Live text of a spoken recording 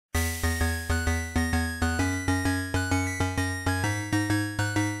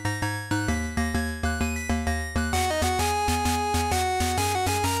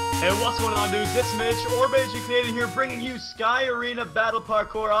Hey, what's going on, dudes? It's Mitch, Orbeige Canadian here, bringing you Sky Arena Battle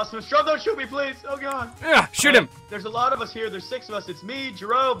Parkour Awesomeness. Jerome, don't shoot me, please! Oh, God. Yeah, shoot him! There's a lot of us here. There's 6 of us. It's me,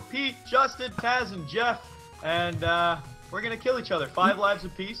 Jerome, Pete, Justin, Taz, and Jeff. And we're going to kill each other. 5 lives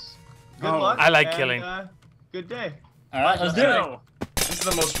apiece. Good luck. I like killing. Good day. All right, let's do it. This is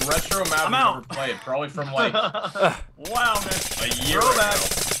the most retro map I've ever played. Probably from like wow, man. A year ago.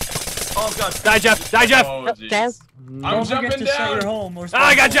 Oh, God. Die, Jeff! Die, Jeff! Oh, Taz, I'm jumping down.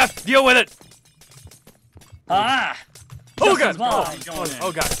 I got Jeff! Deal with it! Ah! Oh, God!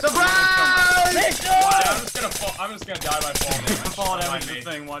 Oh, God. Surprise! I'm just gonna die by fall damage. The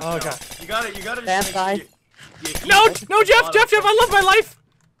thing. Watch Oh, out. God. You gotta Taz died. No! No, Jeff! I love my life!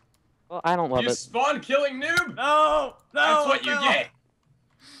 Well, I don't love You it. spawn killing noob. No! That's what you get.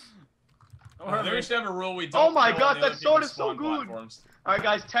 Don't hurt There me. we should have a rule we don't. Oh my kill God, the other that sword is people's so spawn good. platforms. Alright,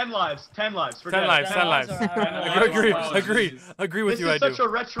 guys, 10 lives. 10 lives. Forget 10 lives, it. 10 lives. Agree with you, I This is do. such a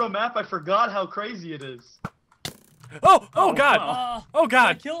retro map, I forgot how crazy it is. Oh, God! Oh,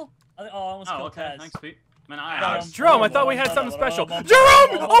 God! Kill? I almost killed okay. Taz. Thanks, Pete. Man, I Jerome, I thought we had something special. Jerome!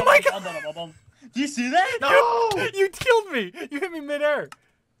 Oh my God! Do you see that? No! You killed me! You hit me midair!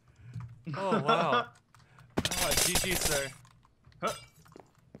 Oh, wow. GG, sir.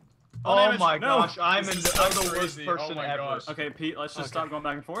 Oh my No. gosh, I'm This the is so worst crazy. person Oh my ever. gosh. Okay, Pete, let's just stop going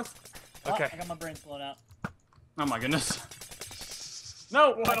back and forth. Okay. I got my brain blown out. Oh my goodness.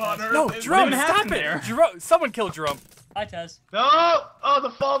 No! What on earth? No, is Jerome, this? stop it! Jerome, someone kill Jerome. Hi, Taz. No! Oh,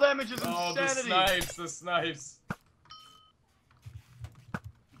 the fall damage is Oh, the insanity. snipes, the snipes.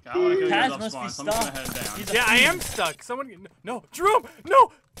 I want to kill you Taz up must spawn, be so I'm just stuck. gonna head down. He's a Yeah, I fiend. am stuck. Someone, no, Jerome,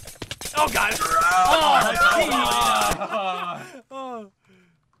 no! Oh, God! Oh.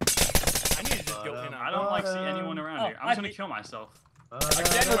 I need to just go in on. I don't like see anyone around here. I'm just gonna kill myself.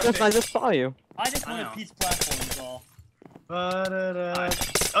 I just saw you. I just I wanted know. Pete's platform is all.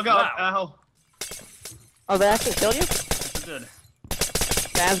 Oh God, ow. Oh, they actually killed you? Yes, it did.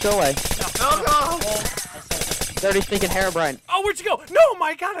 Taz, go away. Oh Oh, God! I said Dirty stinking Herobrine. Oh, where'd you go? No,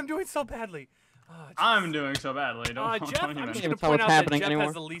 my God, I'm doing so badly. I'm doing so badly. Don't Jeff, don't I'm even. just even gonna tell point what's out that happening Jeff anymore.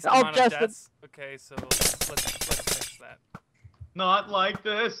 has the least Oh, amount of Justin. deaths. Okay, so let's fix that. Not like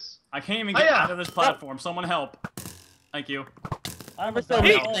this. I can't even get Hiya. out of this platform. Someone help. Thank you. I almost Hey, died.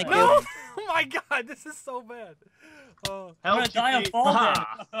 Pete, thank Oh, you. no! Oh my God, this is so bad. Oh. I'm gonna Help die you, of Pete. fall damage.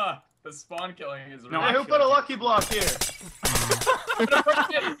 Ah, the spawn killing is No, Hey, who put a lucky block here?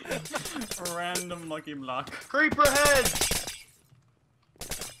 Random lucky block. Creeper head!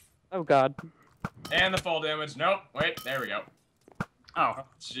 Oh, God. And the fall damage. Nope. Wait. There we go. Oh,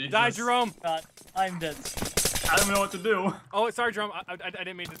 Jesus. Die, Jerome. God, I'm dead. I don't know what to do. Oh, sorry, Jerome. I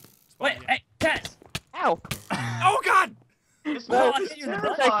didn't mean to. Wait, hey, Taz! Ow. Oh God! This No, map I is hit you in the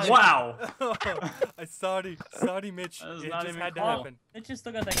butt. terrifying. Wow. Sorry, Mitch. That is It not just even had to cool. happen. It just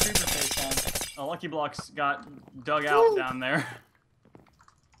still got that creeper face on. A lucky blocks got dug out down there.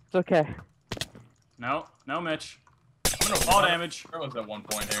 It's okay. No, Mitch. I'm gonna Fall water- damage. There was at one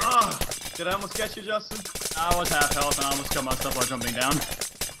point here. Ah, did I almost get you, Justin? I was half health and I almost killed myself while jumping down.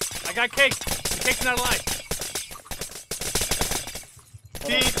 I got cake. The cake's not alive.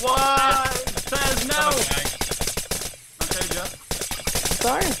 Pete, why? Says no. Okay, Jeff. I'm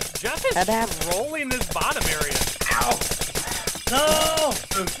sorry. Jeff Had to is happen. rolling this bottom area. No!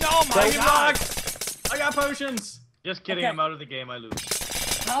 Oh my Lucky God! block. I got potions. Just kidding, Okay. I'm out of the game, I lose.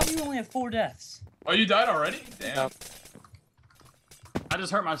 How do you only have 4 deaths? Oh, you died already? Damn. No. I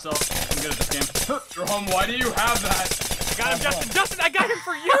just hurt myself. I'm good at this game. Jerome, why do you have that? I got him, Justin. Justin, I got him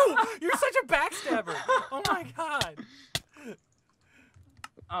for you. You're such a backstabber. Oh my God.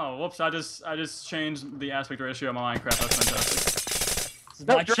 Oh, whoops! I just changed the aspect ratio of my Minecraft. That's fantastic. This is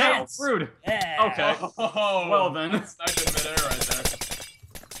No, my chance! Rude. Yeah! Okay. Oh, Well then. Sniped in midair right there.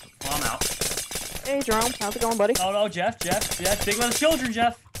 Well, I'm out. Hey, Jerome. How's it going, buddy? No, Jeff. Think about the children,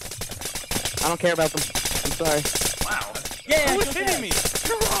 Jeff. I don't care about them. I'm sorry. Wow. Yeah, Who was kill hitting Taz. me?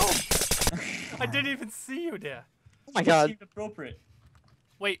 Jerome. I didn't even see you there. Oh, my God. Seemed appropriate.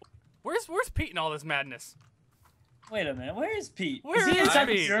 Wait, where's Pete in all this madness? Wait a minute, where is Pete? Where is he is inside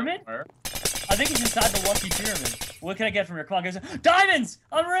the Pete? pyramid? Where? I think he's inside the lucky pyramid. What can I get from here? Come on, guys. Diamonds!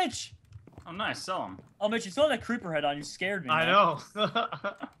 I'm rich! Oh, nice. Sell them. Oh, Mitch, you saw that creeper head on. You scared me. I man. know.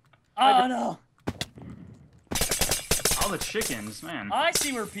 Oh, no. All the chickens, man. I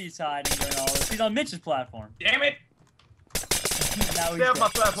see where Pete's hiding during all this. He's on Mitch's platform. Damn it! Now Stay off my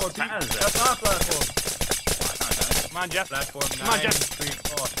he's dead. platform, Pete. Taz. That's my platform. Come on, Jeff. Platform Come on, 9, Jeff. 3,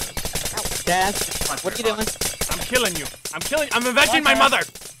 4. Taz, what are you doing? I'm killing you. I'm avenging my mother.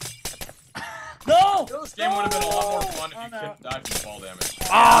 No! This game would have been a lot more fun if Oh, you no. couldn't die from fall damage.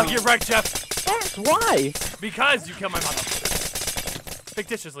 Oh, get wrecked, Jeff. Taz, why? Because you killed my mother.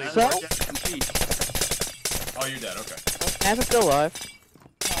 Fictitiously. So? Oh, you're dead. Okay. Taz is still alive.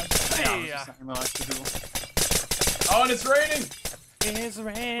 Hey, Oh, and it's raining. it's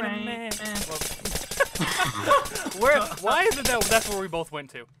raining, man. Why is it that that's where we both went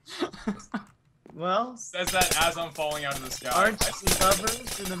to? Well, Says that as I'm falling out of the sky. aren't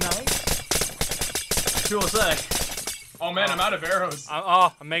lovers in the night? Cool sec. Oh man, I'm out of arrows.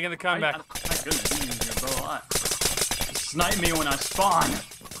 I'm making the comeback. My goodness, you use your bow a lot. Snipe me when I spawn.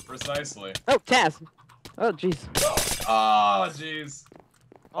 Precisely. Oh, Taz. Oh, jeez. Oh, jeez.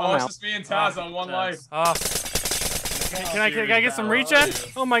 Oh, it's out. just me and Taz on one life. Can I get some regen?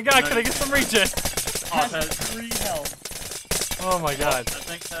 Oh my god, can I get some regen? Has 3 health. Oh my god. I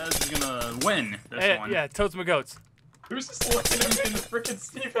think Taz is gonna win this one. Yeah, toads my goats. Who's just looking at me in the frickin'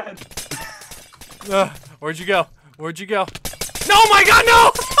 Steve head? Where'd you go? Where'd you go? No, my god,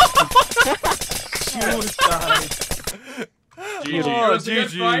 no! GG. It was a good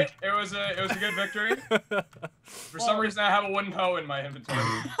GG. fight. It was a good victory. For some reason, I have a wooden hoe in my inventory.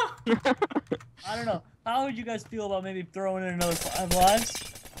 I don't know. How would you guys feel about maybe throwing in another 5 lives?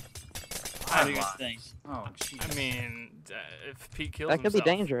 What do you guys think? Oh, jeez. I mean, if Pete kills That could be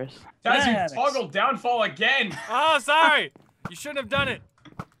himself. dangerous. Taz, Yeah. you toggled downfall again. Oh, sorry. You shouldn't have done it.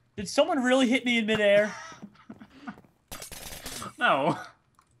 Did someone really hit me in midair? No,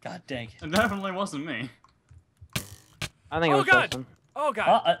 God dang. it definitely wasn't me. I think it Oh, was God. Justin. Oh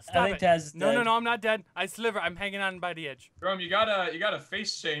god. I Stop think it. Taz is No, dead. I'm not dead. I sliver. I'm hanging on by the edge. Jerome, you got a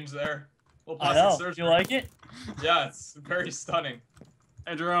face change there. Little I plastic know. surgery. You like it? Yeah, it's very stunning.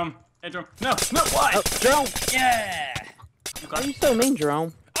 Hey, Jerome. Hey, Jerome. No, why? Oh, Jerome. Yeah. Why are you so mean,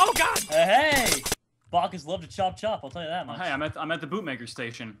 Jerome? Oh god. Hey. Bacchus love to chop chop. I'll tell you that much. Hey, I'm at the bootmaker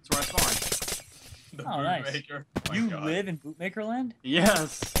station. That's where I spawned. The Oh, nice. bootmaker. Oh my You God. live in Bootmaker Land?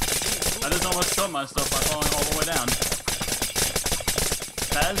 Yes. I just almost killed myself by falling all the way down.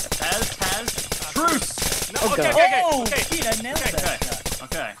 Taz. Truce. No, Oh, okay, God. Oh, okay. Pete, I nailed that shot.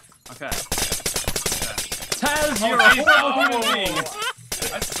 Okay. Taz, you're a geez. horrible human being.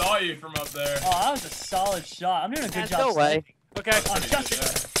 I saw you from up there. Oh, that was a solid shot. I'm doing a good Taz, job. go away. sniping. Okay. Oh,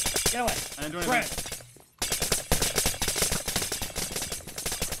 Justin, get away. I didn't do Friend. anything.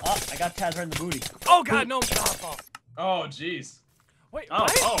 Oh, I got Taz right in the booty. Oh god, no. Oh. Oh, jeez. Wait, Oh,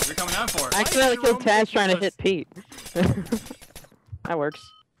 what? you're coming out for it. I accidentally killed Jerome Taz trying to useless? hit Pete. That works.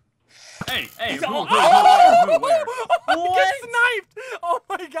 Hey, who, Oh! where? Get What? sniped! Oh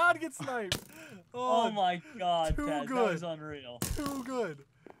my god, get sniped! Oh my god, too Taz, good. that was unreal. Too good.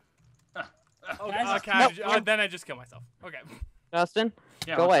 Taz- Okay, then I just kill myself. Okay. Justin,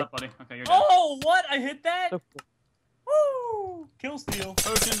 Yeah, Go what's away. up, buddy? Okay, you're dead. Oh, what? I hit that? So- Woo! Kill steal.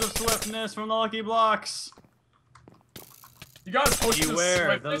 Potions of swiftness from the Lucky Blocks. You got potions of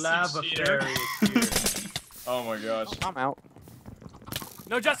Beware, the swiftness, lava you cheater. fairy is here. Oh my gosh. I'm out.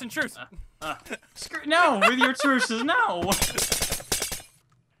 No, Justin, truce. No, with your truces, no.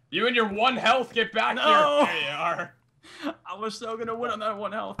 You and your 1 health, get back No. here. There you are. I was so gonna win on that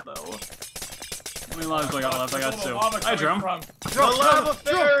 1 health, though. How many lives do I got left? I got Where's all 2. the lava Hi, coming Jerome. from? The lava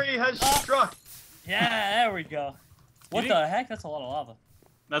fairy has struck. Yeah, there we go. What You the heck? That's a lot of lava.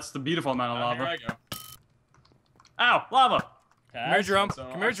 That's the beautiful amount of Here lava. I go. Ow, lava. Come here, Jerome. So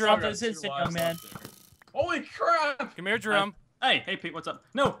Come here, I've Jerome. still got This is 2 it, lives young man. left here. Holy crap! Come here, Jerome. Hey, Pete, what's up?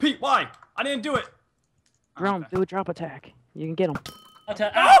 No, Pete, why? I didn't do it. Jerome, Okay. do a drop attack. You can get him. I'll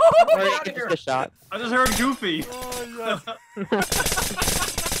tell- Oh! Or you outta can here. just get shot. I just heard Goofy. Oh, yes.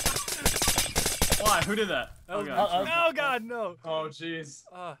 Why? Who did that? That was- God. Oh god, no. Oh jeez.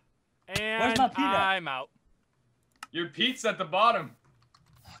 And my Pete at? I'm out. Your Pete's at the bottom.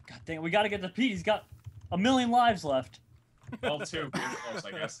 Oh, god dang it. We gotta get to Pete. He's got a million lives left. Well, 2. Pretty close,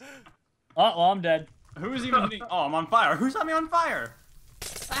 I guess. Oh, well, I'm dead. Who's even hitting? Oh, I'm on fire. Who set me on fire?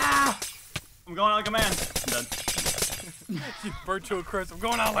 Ah! I'm going out like a man. I'm dead. You virtual Chris. I'm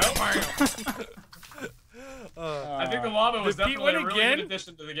going out like Mario. I think the lava was Did Pete definitely a win really again? good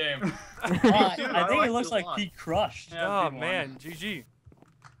addition to the game. I Dude, think I it looks liked it a like lot. Pete crushed. Yeah, Oh Pete won. man, GG.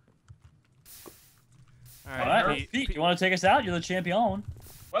 All All right, right, Pete, you want to take us out? You're the champion.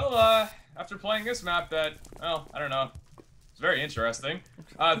 Well, after playing this map that, well, I don't know. It's very interesting.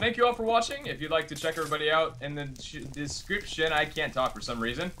 Thank you all for watching. If you'd like to check everybody out in the description, I can't talk for some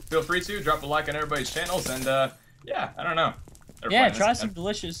reason. Feel free to drop a like on everybody's channels and, yeah, I don't know. They're Yeah, playing try this some map.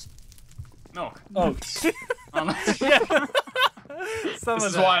 delicious Milk. oats. yeah. Some This of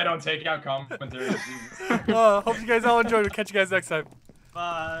is that. why I don't take out commentary. Jesus. Hope you guys all enjoyed. We'll catch you guys next time.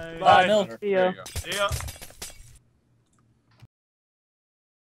 Bye. Bye. Milk. See ya. There you go. See ya.